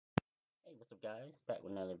What's up, guys? Back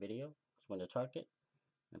with another video. Just went to Target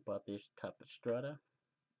and bought this Topps Strata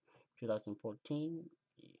 2014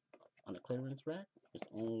 on the clearance rack. It's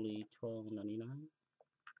only $12.99.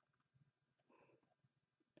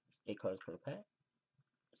 It's 8 cards per pack.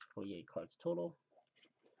 It's 48 cards total.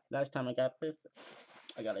 Last time I got this,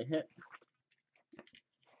 I got a hit.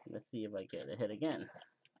 Let's see if I get a hit again.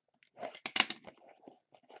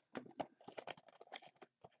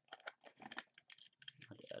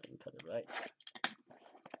 Okay, I didn't cut it right.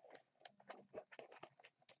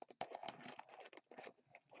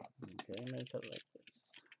 Okay, I'm gonna cut it like this.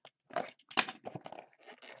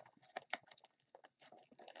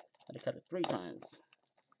 I had to cut it 3 times.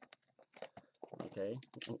 Okay,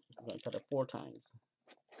 I'm gonna cut it 4 times.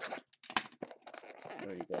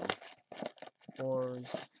 There you go. 4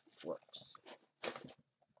 works.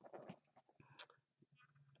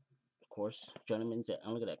 Of course, gentlemen,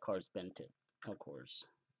 and look at that card spent it. Of course,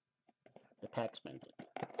 the pack spent it.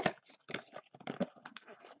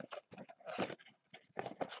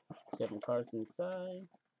 7 cards inside.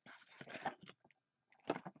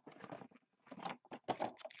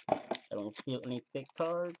 I don't feel any thick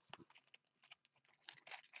cards,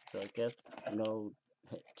 so I guess no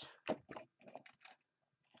hit.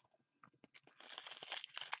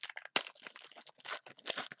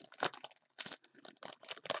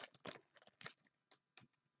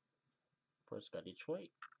 First got Detroit,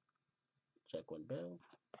 Jaquan Bell,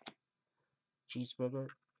 Cheeseburger,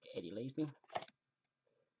 Eddie Lacy,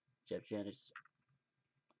 Jeff Janis,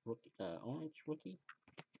 rookie, orange rookie,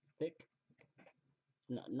 thick,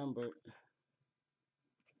 not numbered,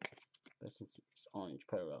 but since it's orange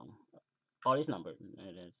parallel. Oh, it's numbered. There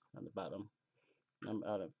it is on the bottom. Number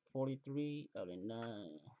out of 43 out of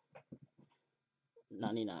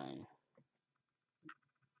 99.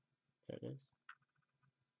 There it is.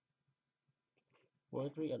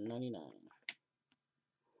 43 out of 99.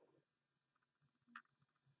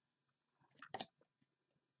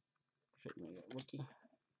 Rookie.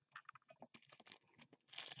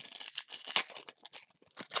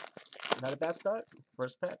 Not a bad start.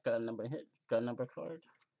 First pack, got a number hit, got a number card.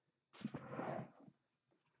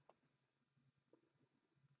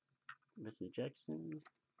 Missing Jackson.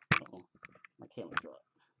 Uh-oh, my camera dropped.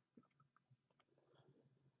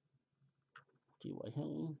 T.Y.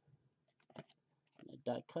 Hilton. And a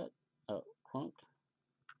dot cut. Oh, Crunk.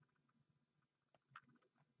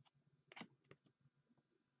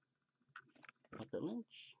 Arthur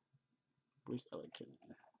Lynch. Bruce Ellington.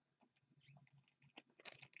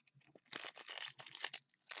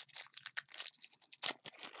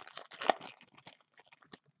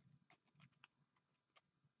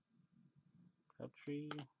 Crabtree.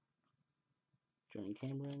 Jordan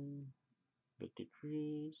Cameron. Victor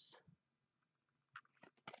Cruz.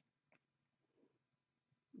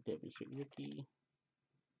 Devin Street rookie.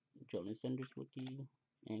 Jalen Sanders rookie.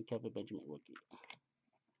 And Kevin Benjamin rookie.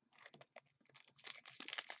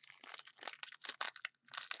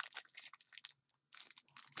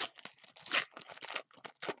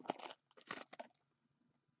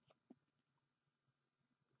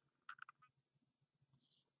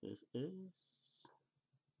 This is,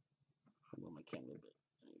 I'll move my camera a bit.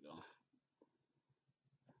 There you go.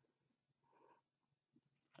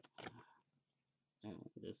 And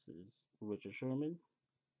this is Richard Sherman.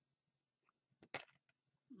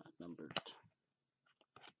 Not numbered.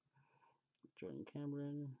 Jordan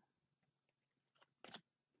Cameron.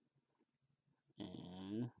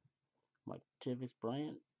 And Martavis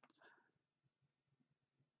Bryant.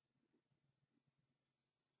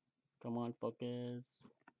 Come on, focus.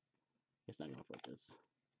 It's not gonna focus.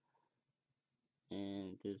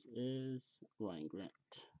 And this is Ryan Grant.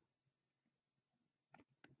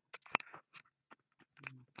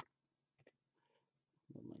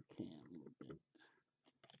 Move my cam a little bit.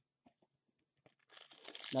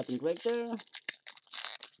 Nothing great there.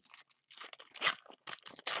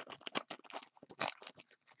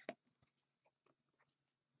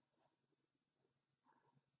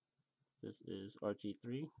 This is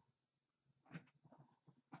RG3.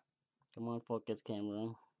 Come on, focus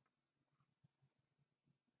camera.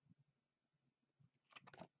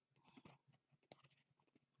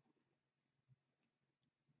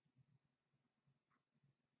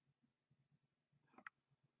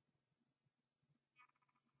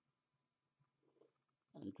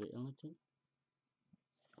 Andre Ellington.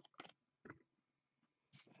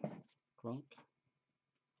 Crunk.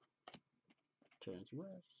 Terrence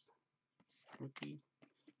West. Rookie.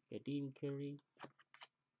 Kadeem Carey.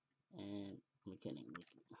 And McKinnon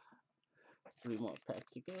rookie. 3 more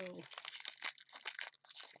packs to go.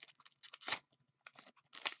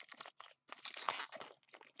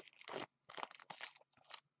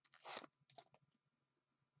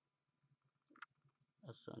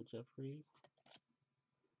 Alshon Jeffrey,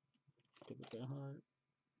 David Gerhardt,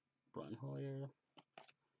 Brian Hoyer,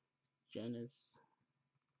 Janice,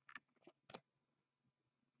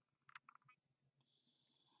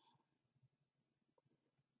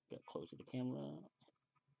 get close to the camera,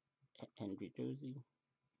 Henry Jersey,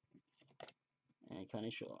 and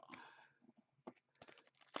Connie Shaw.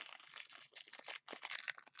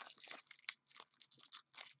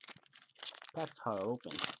 Pack's hard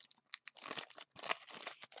open.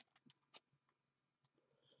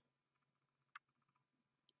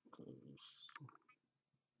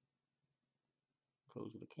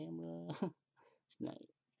 Close to the camera. It's not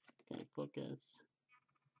gonna focus.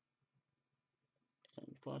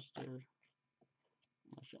 And Foster.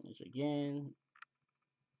 Alshon again.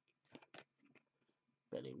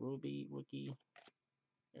 Betty Ruby, rookie.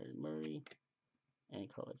 Aaron Murray. And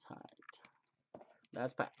Carlos Hyde.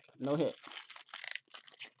 Last pack. No hit.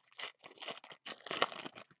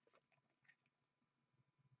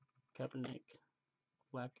 Kaepernick.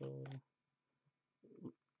 Flacco.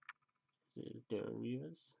 This is Darrell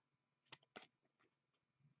Rivas.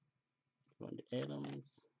 Going to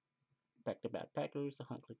Adams. Back-to-back Packers.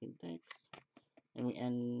 Hunt clicking Knicks. And we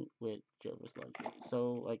end with Jarvis Landry.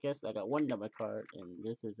 So I guess I got one number card, and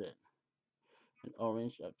this is it. An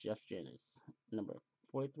orange of Jeff Janis, number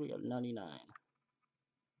 43 of 99.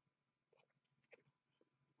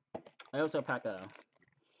 I also pack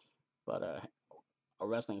bought a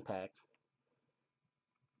wrestling pack,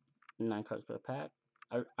 9 cards per pack.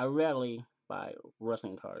 I rarely buy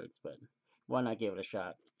wrestling cards, but why not give it a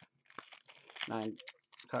shot? 9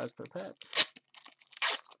 cards per pack.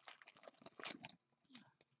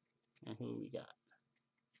 And who we got?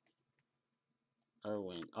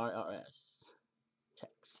 Irwin, RRS,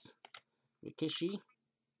 Tex, Rikishi,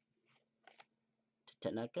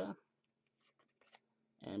 Tanaka,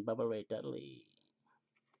 and Bubba Ray Dudley.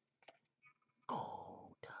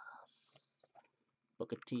 Goldust,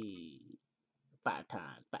 Booker T,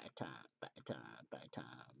 5-time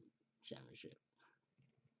championship.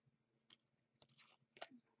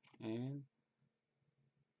 And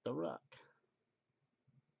The Rock.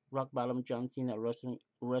 Rock Bottom John Cena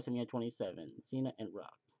WrestleMania 27. Cena and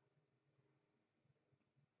Rock.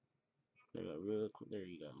 There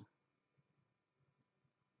you go.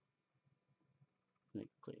 Make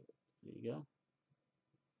it clear. There you go.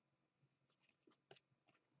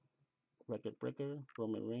 Record breaker,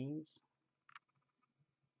 Roman Reigns.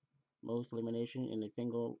 Most elimination in a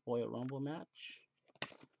single Royal Rumble match.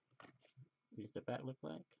 Here's the back look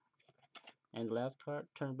like. And the last card,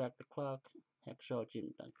 Turn Back the Clock, Hacksaw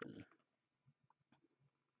Jim Duncan.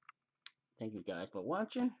 Thank you guys for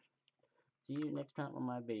watching. See you next time on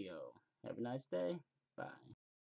my video. Have a nice day. Bye.